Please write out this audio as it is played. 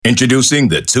Introducing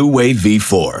the Two-Way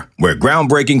V4, where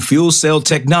groundbreaking fuel cell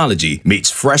technology meets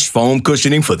fresh foam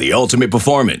cushioning for the ultimate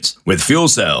performance. With fuel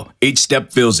cell, each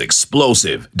step feels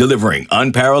explosive, delivering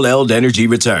unparalleled energy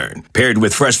return. Paired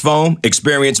with fresh foam,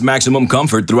 experience maximum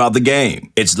comfort throughout the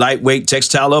game. Its lightweight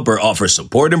textile upper offers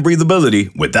support and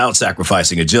breathability without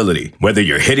sacrificing agility. Whether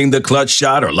you're hitting the clutch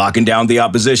shot or locking down the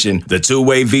opposition, the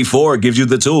Two-Way V4 gives you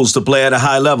the tools to play at a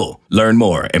high level. Learn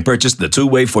more and purchase the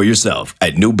Two-Way for yourself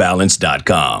at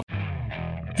newbalance.com.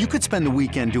 You could spend the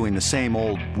weekend doing the same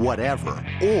old whatever,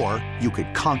 or you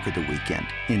could conquer the weekend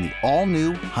in the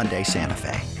all-new Hyundai Santa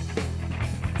Fe.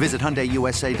 Visit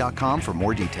HyundaiUSA.com for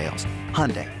more details.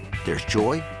 Hyundai, there's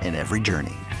joy in every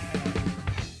journey.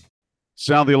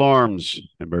 Sound the alarms.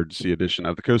 Emergency edition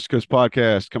of the Coast to Coast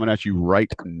podcast coming at you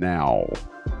right now.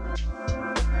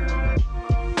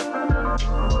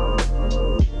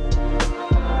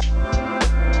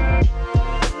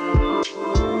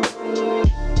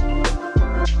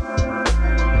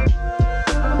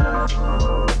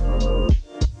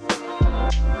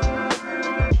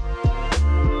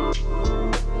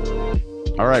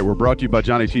 All right, we're brought to you by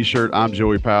Johnny T-Shirt. I'm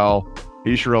Joey Powell.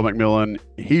 He's Sherelle McMillan.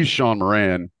 He's Sean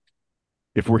Moran.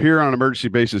 If we're here on an emergency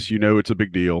basis, you know it's a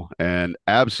big deal, and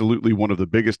absolutely one of the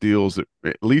biggest deals that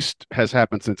at least has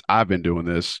happened since I've been doing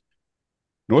this.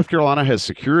 North Carolina has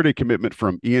secured a commitment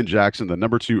from Ian Jackson, the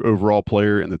number 2 overall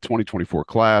player in the 2024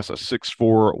 class, a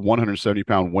 6'4",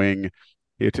 170-pound wing.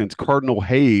 He attends Cardinal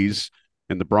Hayes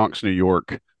in the Bronx, New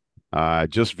York.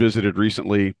 Just visited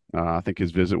recently. I think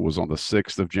his visit was on the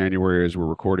 6th of January as we're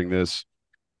recording this.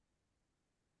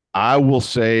 I will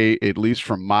say, at least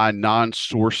from my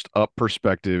non-sourced up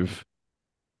perspective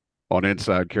on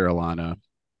Inside Carolina,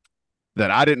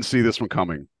 that I didn't see this one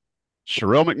coming.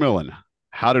 Sherelle McMillan,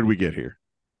 how did we get here?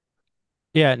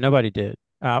 Yeah, nobody did.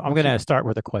 I'm going to start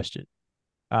with a question.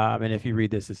 And if you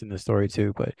read this, it's in the story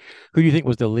too. But who do you think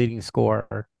was the leading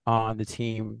scorer on the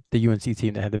team, the UNC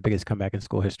team that had the biggest comeback in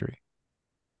school history?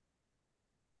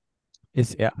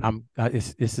 This is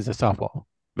a softball.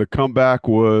 The comeback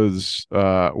was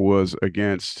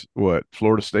against what,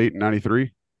 Florida State in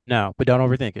 '93? No, but don't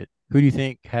overthink it. Who do you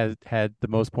think has had the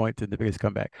most points in the biggest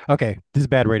comeback? Okay, this is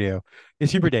bad radio.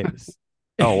 It's Hubert Davis.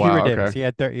 Oh wow! Hubert Davis.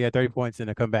 Okay. He had 30 points in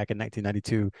a comeback in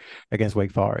 1992 against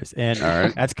Wake Forest, and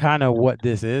that's kind of what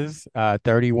this is.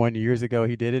 31 years ago,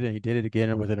 he did it, and he did it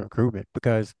again with an recruitment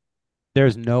because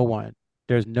there's no one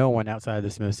outside of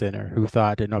the Smith Center who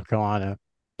thought that North Carolina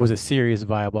was a serious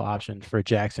viable option for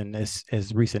Jackson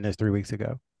as recent as 3 weeks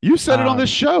ago. You said it on this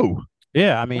show.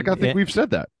 Yeah, I mean, I think we've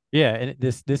said that. Yeah, and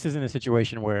this isn't a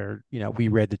situation where, we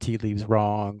read the tea leaves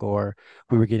wrong or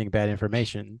we were getting bad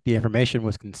information. The information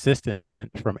was consistent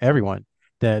from everyone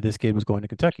that this kid was going to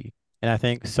Kentucky. And I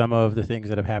think some of the things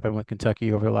that have happened with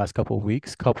Kentucky over the last couple of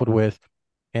weeks, coupled with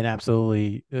an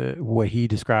absolutely what he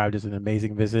described as an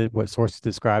amazing visit, what sources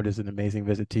described as an amazing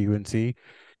visit to UNC,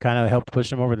 kind of helped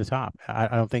push him over the top. I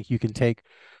don't think you can take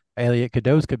Elliot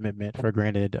Cadeau's commitment for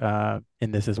granted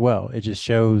in this as well. It just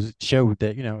showed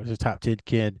that, it's a top 10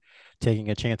 kid taking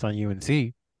a chance on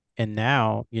UNC. And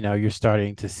now, you're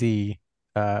starting to see,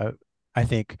 I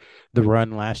think the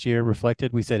run last year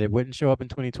reflected. We said it wouldn't show up in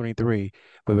 2023,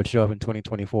 but it would show up in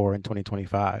 2024 and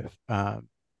 2025.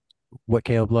 What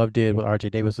Caleb Love did, what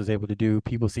RJ Davis was able to do,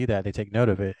 people see that, they take note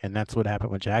of it. And that's what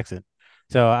happened with Jackson.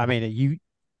 So, I mean,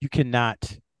 you cannot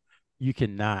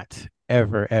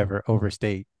ever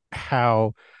overstate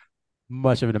how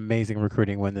much of an amazing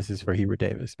recruiting win this is for Hubert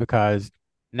Davis, because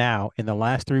now in the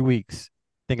last 3 weeks,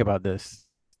 think about this.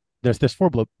 There's 4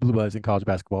 blue bloods in college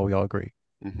basketball. We all agree.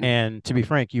 Mm-hmm. And to be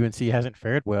frank, UNC hasn't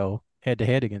fared well head to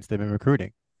head against them in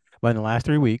recruiting. But in the last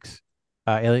 3 weeks,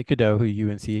 Elliot Cadeau, who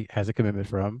UNC has a commitment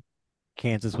from,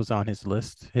 Kansas was on his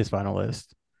list, his final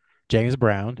list. James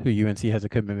Brown, who UNC has a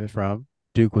commitment from,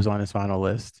 Duke was on his final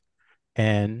list.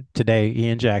 And today,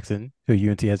 Ian Jackson, who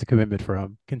UNC has a commitment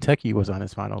from, Kentucky was on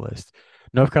his final list.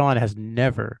 North Carolina has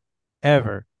never,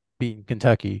 ever beaten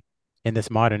Kentucky in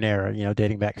this modern era,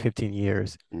 dating back 15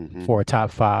 years for a top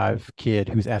 5 kid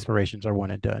whose aspirations are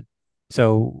one and done.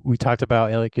 So we talked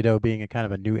about Elliot Cadeau being a kind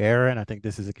of a new era, and I think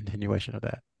this is a continuation of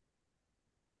that.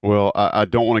 Well, I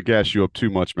don't want to gas you up too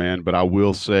much, man, but I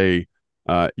will say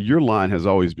your line has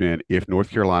always been, if North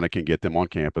Carolina can get them on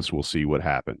campus, we'll see what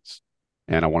happens.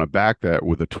 And I want to back that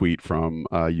with a tweet from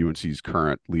UNC's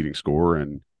current leading scorer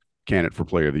and candidate for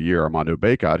Player of the Year, Armando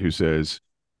Bacot, who says,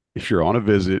 if you're on a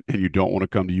visit and you don't want to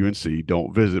come to UNC,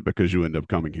 don't visit because you end up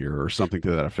coming here, or something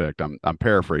to that effect. I'm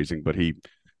paraphrasing, but he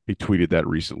tweeted that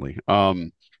recently.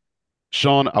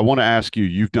 Sean, I want to ask you,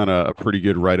 you've done a pretty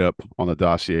good write-up on the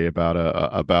dossier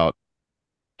about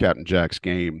Captain Jack's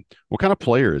game. What kind of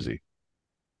player is he?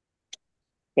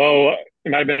 Well, it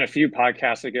might have been a few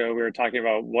podcasts ago. We were talking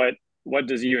about what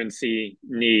does UNC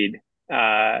need,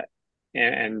 uh,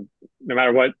 and no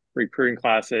matter what recruiting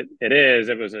class it is,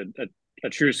 it was a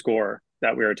true score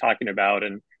that we were talking about,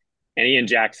 and Ian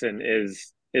Jackson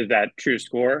is that true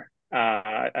score.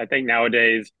 I think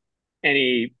nowadays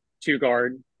any two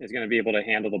guard is going to be able to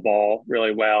handle the ball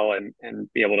really well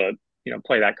and be able to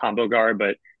play that combo guard,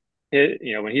 but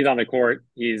when he's on the court,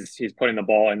 he's putting the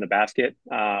ball in the basket,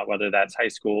 whether that's high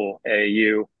school,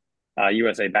 AAU,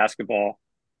 USA basketball.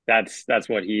 That's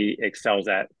what he excels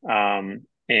at.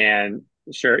 And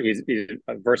sure, he's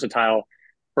a versatile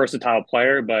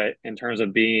player, but in terms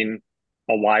of being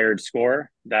a wired scorer,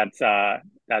 that's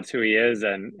who he is,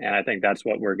 and I think that's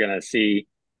what we're going to see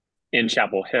in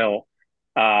Chapel Hill.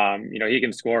 He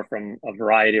can score from a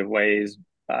variety of ways.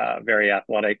 Very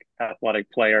athletic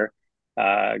player,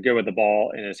 good with the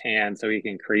ball in his hand, so he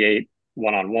can create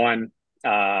one on one.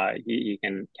 He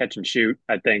can catch and shoot.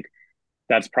 I think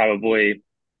that's probably,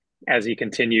 as he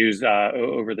continues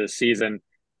over the season,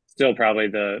 still probably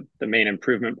the main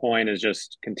improvement point is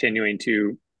just continuing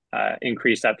to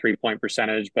increase that 3-point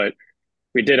percentage. But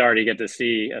we did already get to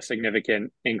see a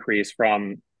significant increase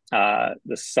from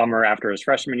the summer after his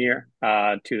freshman year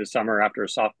to the summer after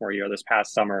his sophomore year, this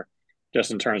past summer,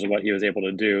 just in terms of what he was able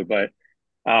to do. But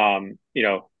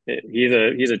he's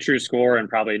a true scorer, and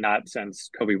probably not since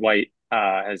Kobe White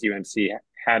has UNC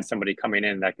had somebody coming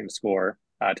in that can score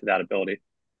to that ability.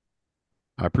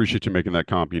 I appreciate you making that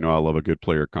comp. I love a good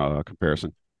player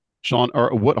comparison. Sean,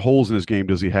 what holes in his game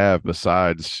does he have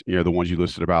besides the ones you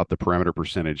listed about the perimeter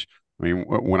percentage? I mean,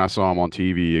 when I saw him on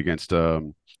TV against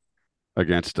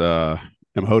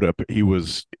Imhotep, he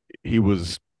was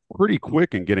pretty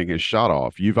quick in getting his shot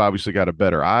off. You've obviously got a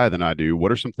better eye than I do.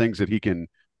 What are some things that he can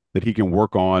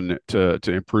work on to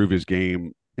improve his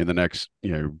game in the next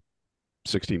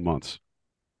 16 months?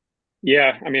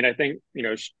 Yeah, I mean, I think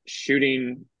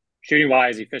shooting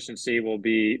wise, efficiency will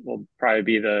probably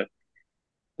be the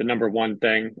number one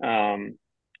thing.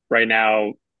 Right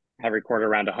now, have recorded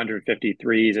around 150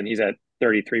 threes, and he's at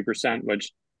 33%,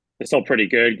 which is still pretty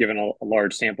good given a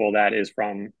large sample that is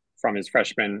from his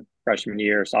freshman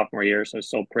year, sophomore year. So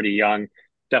still pretty young.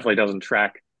 Definitely doesn't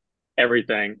track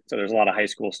everything. So there's a lot of high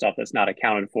school stuff that's not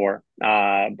accounted for.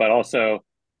 But also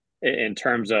in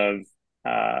terms of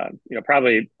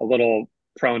probably a little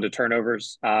prone to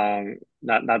turnovers. Not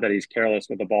that he's careless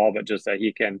with the ball, but just that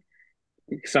he can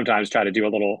sometimes try to do a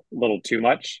little too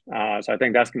much. So I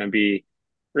think that's going to be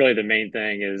really the main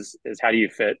thing is how do you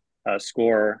fit a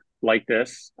scorer like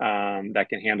this that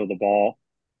can handle the ball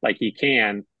like he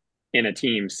can in a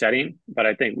team setting. But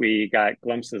I think we got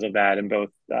glimpses of that in both.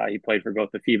 He played for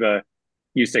both the FIBA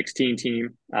U16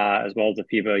 team as well as the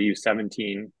FIBA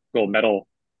U17 gold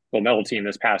medal team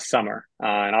this past summer.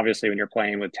 And obviously, when you're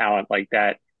playing with talent like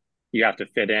that, you have to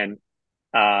fit in.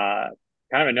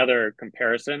 Kind of another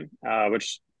comparison,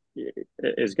 which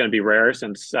is going to be rare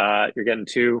since you're getting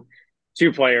two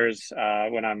players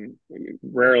when I'm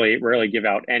rarely give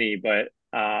out any, but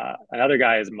another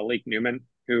guy is Malik Newman,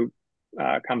 who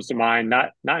comes to mind,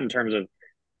 not in terms of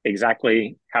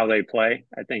exactly how they play.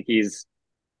 I think he's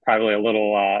probably a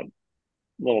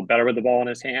little better with the ball in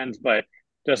his hands, but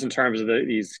just in terms of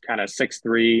these kind of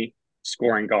 6'3"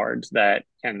 scoring guards that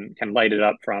can light it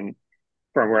up from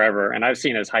wherever. And I've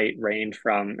seen his height range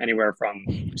from anywhere from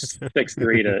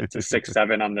 6'3" to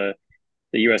 6'7" on the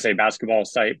USA basketball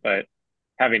site. But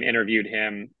having interviewed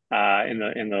him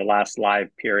in the last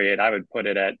live period, I would put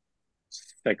it at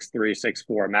 6'3",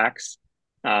 6'4" max.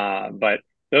 But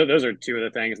those are two of the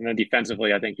things. And then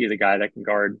defensively, I think he's a guy that can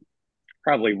guard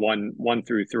probably one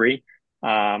through three.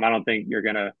 I don't think you're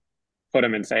going to put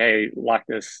him and say, hey, lock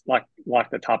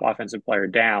the top offensive player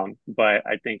down. But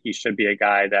I think he should be a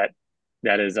guy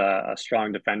that is a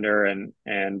strong defender and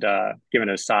given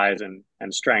his size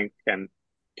and strength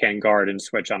can guard and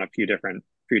switch on a few different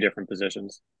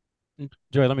positions.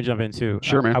 Joey, let me jump in too.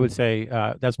 Sure, man. I would say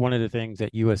that's one of the things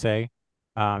at USA.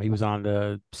 He was on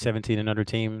the 17 and under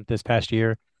team this past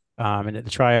year. And at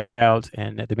the tryouts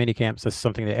and at the mini camps, that's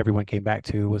something that everyone came back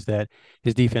to, was that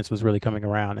his defense was really coming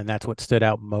around. And that's what stood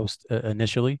out most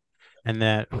initially. And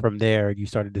that from there, you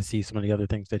started to see some of the other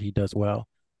things that he does well.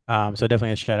 So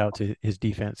definitely a shout out to his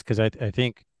defense, because I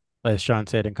think, as Sean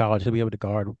said, in college, he'll be able to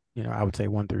guard, I would say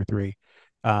 1 through 3.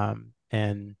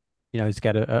 And, he's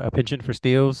got a penchant for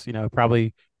steals,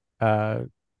 probably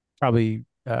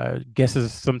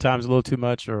guesses sometimes a little too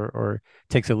much or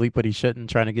takes a leap, but he shouldn't,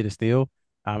 trying to get a steal.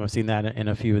 I've seen that in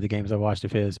a few of the games I've watched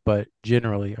of his, but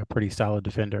generally a pretty solid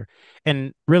defender.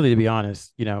 And really, to be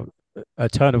honest, a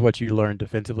ton of what you learn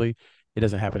defensively It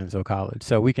doesn't happen until college.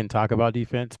 So we can talk about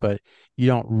defense, but you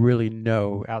don't really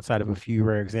know outside of a few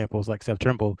rare examples like Seth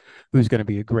Trimble, who's going to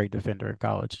be a great defender in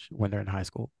college when they're in high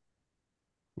school.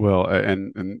 Well,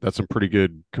 and that's some pretty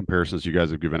good comparisons you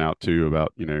guys have given out too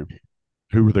about,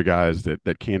 who are the guys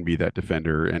that can be that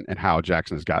defender and how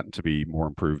Jackson has gotten to be more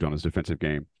improved on his defensive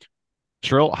game.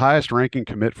 Trill, highest ranking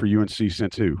commit for UNC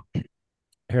since who?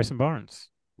 Harrison Barnes.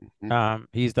 Mm-hmm.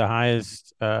 He's the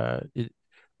highest. I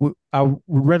would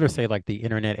rather say like the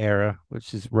internet era,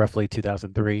 which is roughly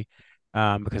 2003,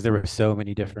 because there were so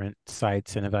many different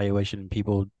sites and evaluation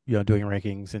people, doing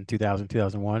rankings in 2000,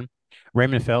 2001.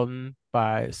 Raymond Felton,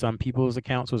 by some people's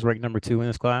accounts, was ranked number 2 in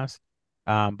this class.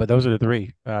 But those are the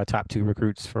three top 2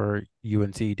 recruits for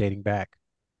UNC dating back,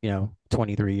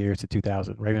 23 years to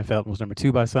 2000. Raymond Felton was number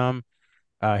 2 by some.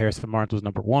 Harrison Barnes was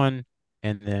number 1,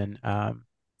 and then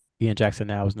Ian Jackson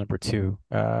now is number 2.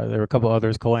 There were a couple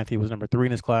others. Cole Anthony was number 3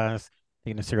 in his class. I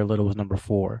think Nasir Little was number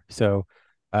 4. So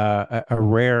a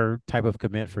rare type of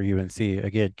commit for UNC.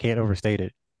 Again, can't overstate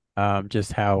it.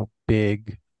 Just how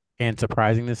big and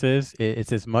surprising this is.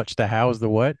 It's as much the how as the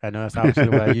what. I know that's obviously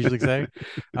what I usually say.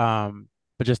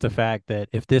 But just the fact that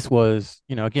if this was,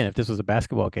 again, if this was a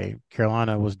basketball game,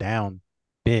 Carolina was down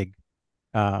big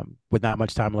with not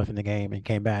much time left in the game and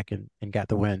came back and got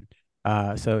the win.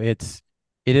 So it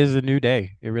is a new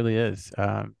day. It really is.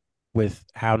 With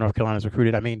how North Carolina's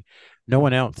recruited. I mean, no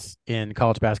one else in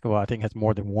college basketball, I think, has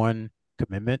more than 1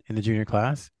 commitment in the junior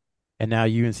class. And now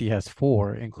UNC has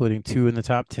 4, including 2 in the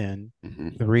top 10,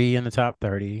 3 in the top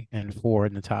 30, and 4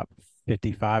 in the top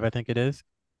 55, I think it is.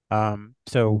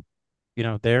 So,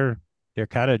 they're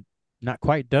kind of not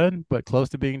quite done, but close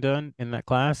to being done in that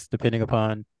class, depending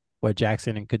upon what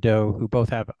Jackson and Cadeau, who both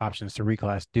have options to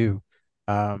reclass, do.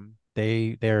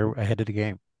 They're ahead of the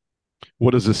game.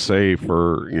 What does this say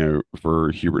for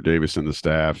Hubert Davis and the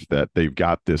staff that they've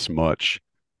got this much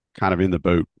kind of in the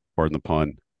boat, pardon the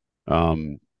pun?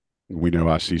 We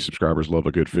know IC subscribers love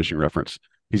a good fishing reference.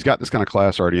 He's got this kind of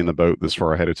class already in the boat this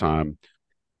far ahead of time.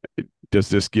 Does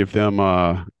this give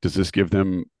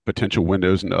them potential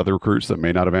windows into other recruits that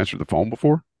may not have answered the phone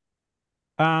before?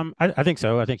 I think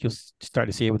so. I think you'll start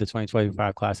to see it with the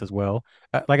 2025 class as well.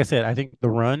 Like I said, I think the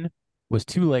run was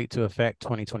too late to affect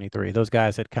 2023. Those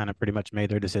guys had kind of pretty much made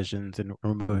their decisions and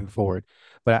were moving forward.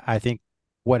 But I think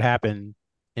what happened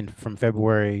from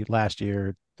February last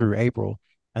year through April,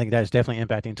 I think that's definitely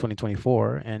impacting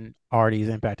 2024 and already is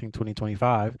impacting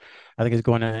 2025. I think it's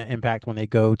going to impact when they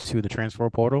go to the transfer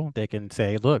portal. They can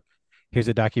say, look, here's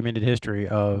a documented history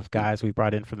of guys we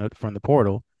brought in from the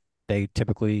portal. They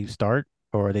typically start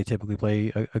or they typically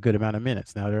play a good amount of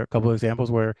minutes. Now, there are a couple of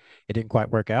examples where it didn't quite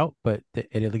work out, but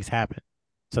it at least happened.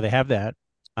 So they have that.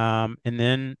 And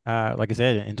then, like I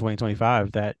said, in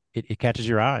 2025, that it catches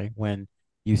your eye when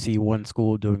you see one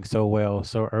school doing so well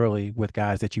so early with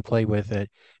guys that you play with at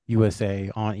USA,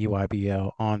 on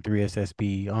EYBL, on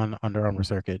 3SSB, on Under Armour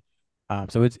circuit.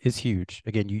 So it's huge.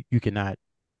 Again, you cannot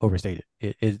overstate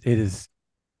it.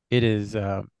 It is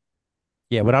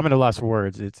yeah, when I'm at a loss for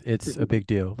words, it's a big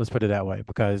deal. Let's put it that way,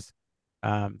 because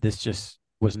this just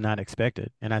was not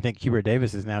expected. And I think Hubert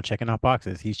Davis is now checking off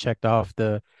boxes. He's checked off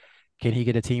can he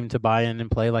get a team to buy in and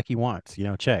play like he wants?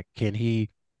 Check. Can he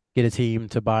get a team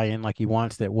to buy in like he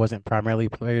wants that wasn't primarily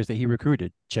players that he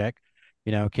recruited? Check.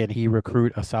 Can he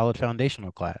recruit a solid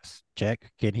foundational class? Check.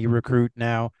 Can he recruit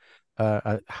now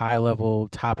a high level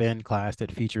top end class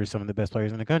that features some of the best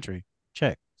players in the country?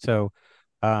 Check. So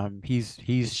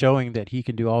he's showing that he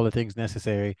can do all the things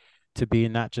necessary to be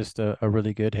not just a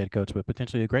really good head coach, but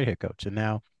potentially a great head coach. And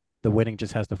now the winning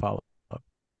just has to follow up.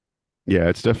 Yeah,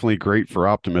 it's definitely great for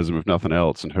optimism, if nothing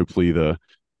else. And hopefully the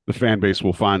fan base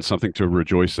will find something to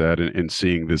rejoice at in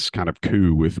seeing this kind of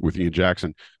coup with Ian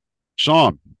Jackson.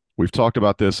 Sean, we've talked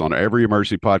about this on every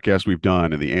emergency podcast we've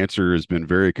done, and the answer has been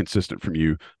very consistent from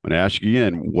you. I'm going to ask you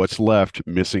again, what's left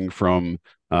missing from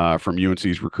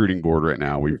UNC's recruiting board right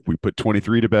now? We put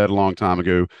 23 to bed a long time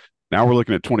ago. Now we're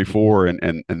looking at 24,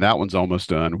 and that one's almost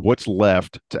done. What's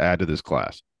left to add to this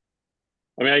class?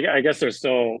 I mean, I guess there's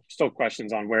still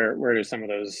questions on where do some of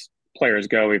those players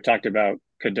go. We've talked about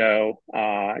Cadeau.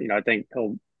 I think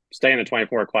he'll stay in the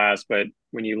 24 class, but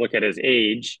when you look at his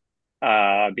age,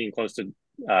 being close to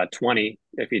 20,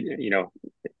 if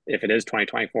it is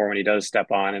 2024 when he does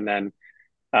step on, and then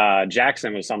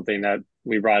Jackson was something that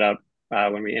we brought up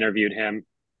when we interviewed him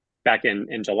back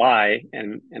in July,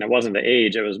 and it wasn't the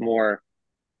age; it was more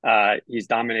he's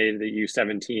dominated the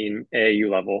U17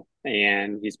 AAU level,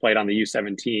 and he's played on the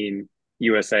U17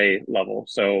 USA level.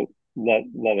 So what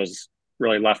was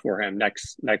really left for him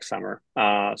next summer?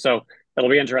 So it'll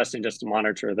be interesting just to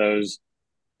monitor those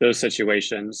those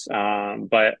situations.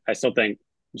 But I still think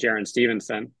Jaron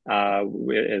Stevenson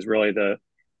is really the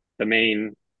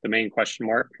main question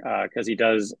mark, because he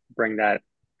does bring that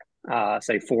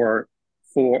say four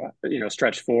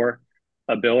stretch four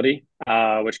ability,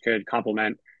 which could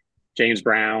complement James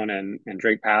Brown and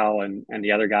Drake Powell and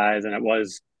the other guys. And it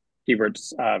was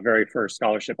Hubert's very first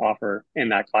scholarship offer in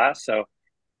that class. So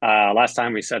last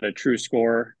time we set a true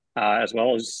score as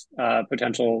well as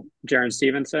potential Jaron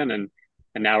Stevenson, and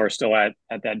now we're still at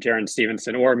that Jaron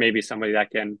Stevenson, or maybe somebody that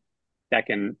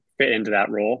can fit into that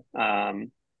role.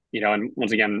 And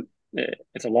once again,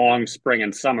 it's a long spring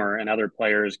and summer, and other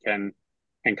players can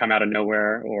come out of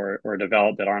nowhere or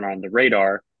develop that aren't on the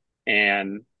radar,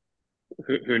 and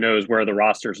who knows where the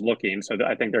roster's looking. So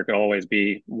I think there could always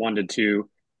be 1 to 2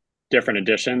 different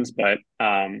additions, but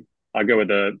I'll go with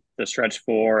the stretch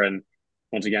four. And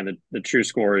once again, the true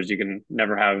scorers, you can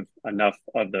never have enough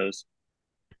of those.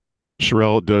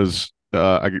 Sherrell, does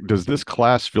this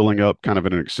class filling up kind of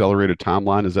in an accelerated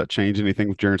timeline, does that change anything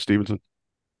with Jaron Stevenson?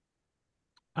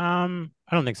 I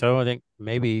don't think so. I think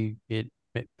maybe it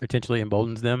potentially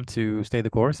emboldens them to stay the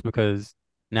course, because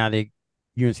now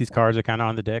UNC's cards are kind of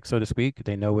on the deck, so to speak.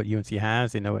 They know what UNC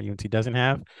has, they know what UNC doesn't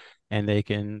have, and they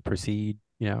can proceed,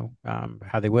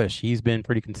 how they wish. He's been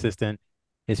pretty consistent.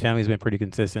 His family's been pretty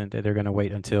consistent that they're going to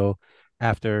wait until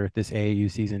after this AAU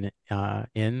season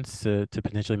ends to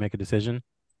potentially make a decision.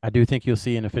 I do think you'll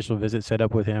see an official visit set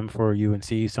up with him for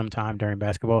UNC sometime during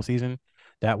basketball season.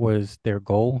 That was their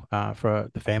goal for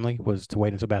the family, was to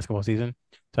wait until basketball season.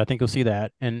 So I think you'll see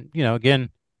that. And, again,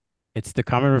 it's the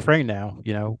common refrain now,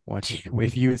 once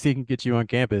if UNC can get you on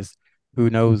campus, who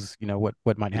knows,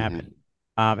 what might happen.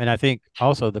 And I think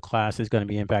also the class is going to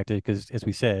be impacted because, as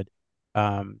we said,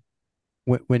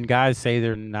 when guys say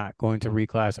they're not going to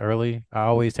reclass early, I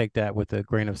always take that with a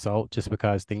grain of salt, just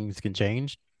because things can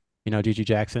change. GG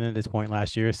Jackson at this point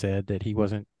last year said that he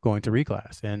wasn't going to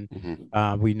reclass, and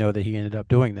we know that he ended up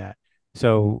doing that.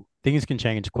 So things can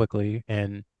change quickly,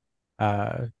 and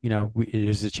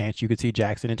there's a chance you could see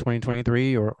Jackson in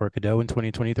 2023 or Cadeau in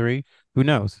 2023. Who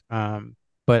knows?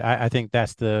 But I think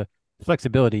that's the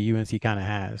flexibility UNC kind of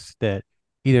has, that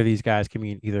either of these guys can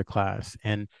be in either class.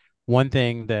 And one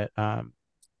thing that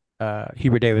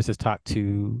Hubert Davis has talked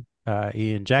to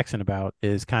Ian Jackson about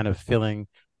is kind of filling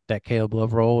that Caleb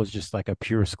Love role as just like a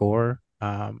pure scorer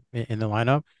in the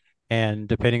lineup. And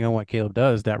depending on what Caleb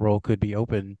does, that role could be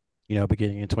open,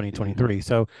 beginning in 2023.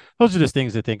 So those are just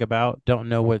things to think about. Don't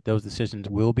know what those decisions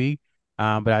will be,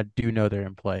 but I do know they're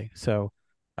in play. So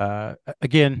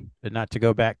again, not to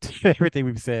go back to everything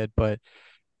we've said, but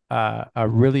a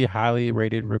really highly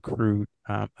rated recruit,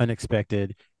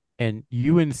 unexpected, and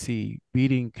UNC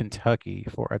beating Kentucky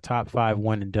for a top 5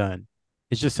 one and done.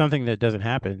 It's just something that doesn't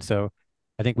happen. So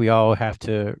I think we all have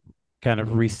to kind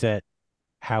of reset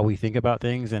how we think about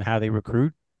things and how they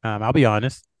recruit. I'll be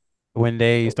honest, when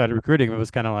they started recruiting, it was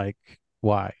kind of like,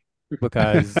 why?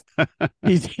 Because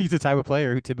he's the type of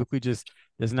player who typically just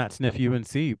does not sniff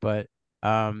UNC. But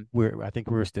I think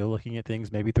we're still looking at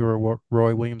things maybe through a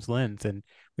Roy Williams lens, and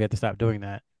we have to stop doing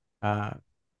that.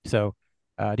 So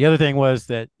the other thing was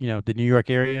that the New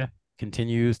York area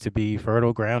continues to be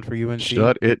fertile ground for UNC.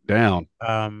 Shut it down.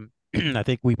 I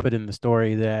think we put in the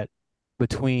story that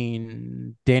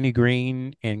between Danny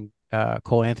Green and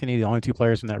Cole Anthony, the only 2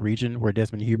 players from that region were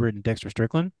Desmond Hubert and Dexter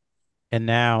Strickland. And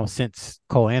now, since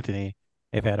Cole Anthony,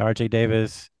 they've had RJ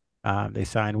Davis, they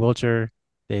signed Wilcher,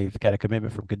 they've got a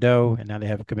commitment from Cadeau, and now they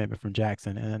have a commitment from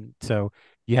Jackson. And so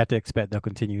you have to expect they'll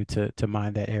continue to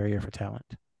mine that area for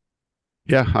talent.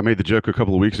 Yeah, I made the joke a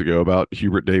couple of weeks ago about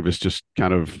Hubert Davis just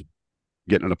kind of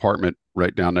getting an apartment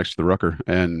right down next to the Rucker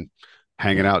and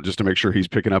hanging out just to make sure he's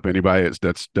picking up anybody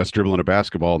that's dribbling a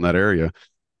basketball in that area.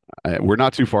 We're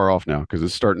not too far off now, because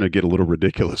it's starting to get a little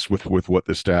ridiculous with what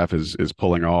the staff is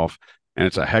pulling off, and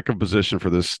it's a heck of a position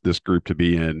for this group to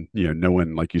be in.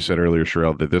 Knowing, like you said earlier,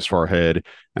 Sherrell, that this far ahead,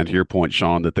 and to your point,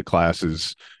 Sean, that the class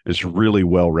is really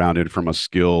well rounded from a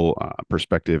skill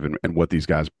perspective and what these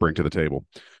guys bring to the table.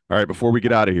 All right, before we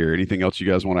get out of here, anything else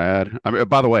you guys want to add? I mean,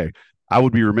 by the way, I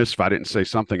would be remiss if I didn't say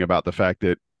something about the fact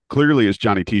that clearly it's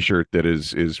Johnny T-Shirt that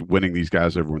is winning these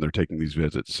guys over when they're taking these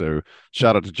visits. So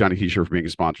shout out to Johnny T-Shirt for being a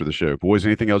sponsor of the show. Boys,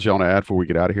 anything else you want to add before we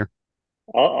get out of here?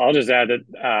 I'll just add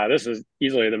that this is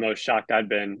easily the most shocked I've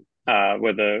been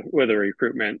with the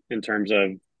recruitment in terms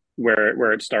of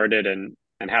where it started and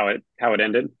how it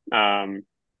ended,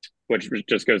 which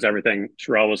just goes everything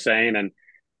Sherrell was saying. And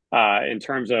in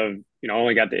terms of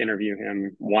only got to interview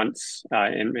him once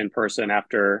in person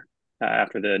after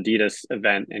the Adidas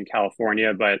event in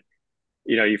California, but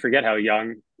you forget how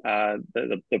young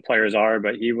the players are.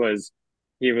 But he was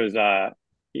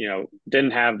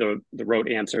didn't have the rote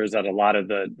answers that a lot of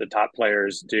the top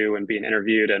players do and being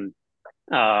interviewed. And,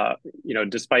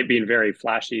 despite being very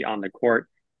flashy on the court,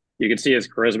 you could see his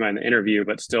charisma in the interview,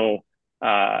 but still,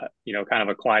 kind of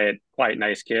a quiet,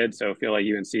 nice kid. So I feel like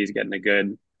UNC is getting a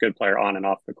good player on and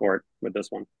off the court with this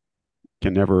one.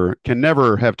 Can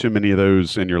never have too many of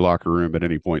those in your locker room at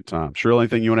any point in time. Cheryl,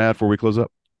 anything you want to add before we close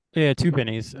up? Yeah, two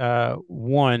pennies.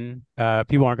 One,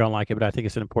 people aren't going to like it, but I think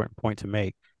it's an important point to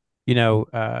make.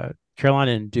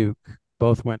 Carolina and Duke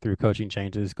both went through coaching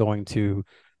changes, going to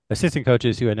assistant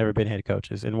coaches who had never been head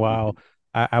coaches. And while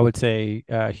I would say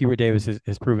Hubert Davis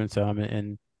has proven some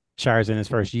and Shire's in his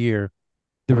first year,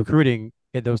 the recruiting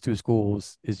at those two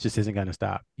schools isn't going to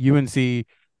stop. UNC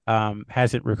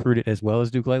hasn't recruited as well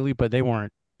as Duke lately, but they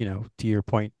weren't, to your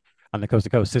point on the coast to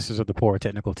coast sisters of the poor,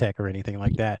 technical tech or anything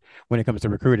like that when it comes to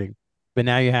recruiting. But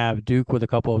now you have Duke with a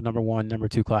couple of number 1, number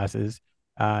 2 classes.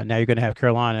 Now you're going to have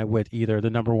Carolina with either the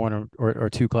number 1 or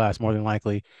 2 class more than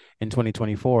likely in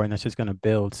 2024, and that's just going to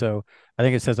build. So I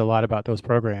think it says a lot about those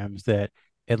programs that,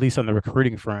 at least on the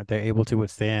recruiting front, they're able to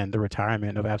withstand the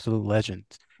retirement of absolute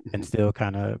legends and still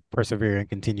kind of persevere and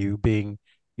continue being,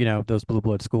 those blue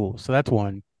blood schools. So that's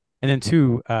one. And then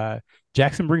two,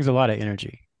 Jackson brings a lot of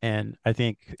energy. And I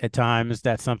think at times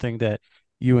that's something that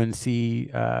UNC,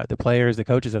 the players, the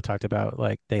coaches have talked about,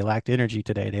 like they lacked energy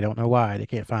today. They don't know why. They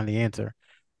can't find the answer.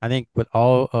 I think with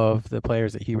all of the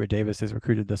players that Hubert Davis has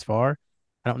recruited thus far,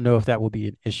 I don't know if that will be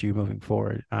an issue moving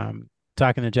forward.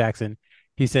 Talking to Jackson,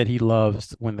 he said he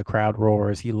loves when the crowd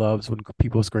roars. He loves when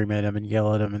people scream at him and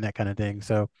yell at him and that kind of thing.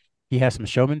 So he has some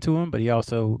showman to him, but he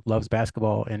also loves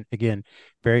basketball. And again,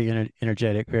 very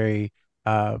energetic, very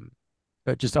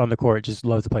just on the court, just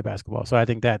loves to play basketball. So I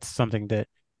think that's something that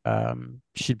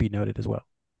should be noted as well.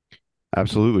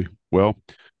 Absolutely. Well,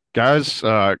 guys,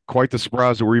 quite the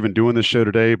surprise that we're even doing this show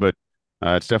today, but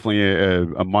it's definitely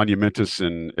a monumentous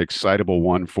and excitable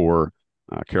one for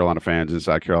Carolina fans,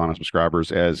 Inside Carolina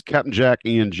subscribers, as Captain Jack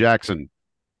Ian Jackson,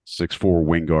 6'4"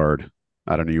 wing guard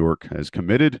out of New York, has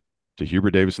committed to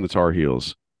Hubert Davis and the Tar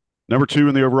Heels. Number 2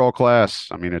 in the overall class.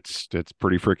 I mean, it's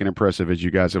pretty freaking impressive as you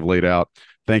guys have laid out.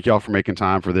 Thank y'all for making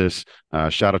time for this.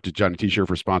 Shout out to Johnny T-Shirt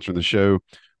for sponsoring the show.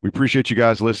 We appreciate you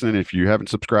guys listening. If you haven't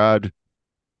subscribed,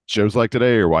 shows like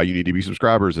today or why you need to be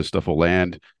subscribers, this stuff will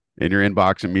land in your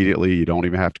inbox immediately. You don't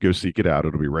even have to go seek it out.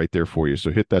 It'll be right there for you.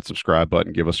 So hit that subscribe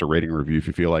button. Give us a rating review if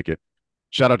you feel like it.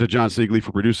 Shout out to John Siegley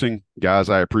for producing. Guys,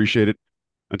 I appreciate it.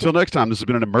 Until next time, this has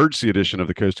been an emergency edition of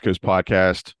the Coast to Coast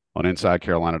podcast on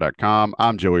InsideCarolina.com.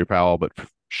 I'm Joey Powell, but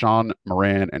Sean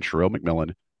Moran and Sherelle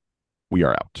McMillan, we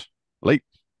are out. Late.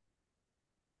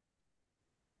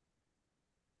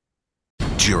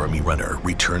 Jeremy Renner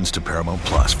returns to Paramount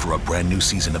Plus for a brand new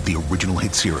season of the original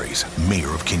hit series, Mayor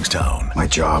of Kingstown. My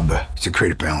job is to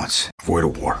create a balance, avoid a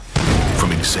war.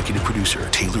 From executive producer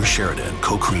Taylor Sheridan,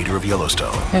 co-creator of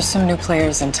Yellowstone. There's some new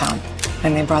players in town,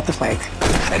 and they brought the plague.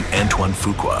 And Antoine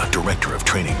Fuqua, director of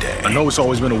Training Day. I know it's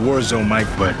always been a war zone, Mike,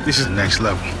 but this is next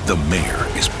level. The Mayor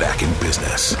is back in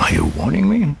business. Are you warning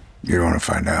me? You're going to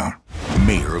find out.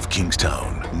 Mayor of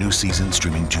Kingstown, new season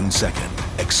streaming June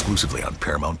 2nd, exclusively on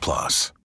Paramount Plus.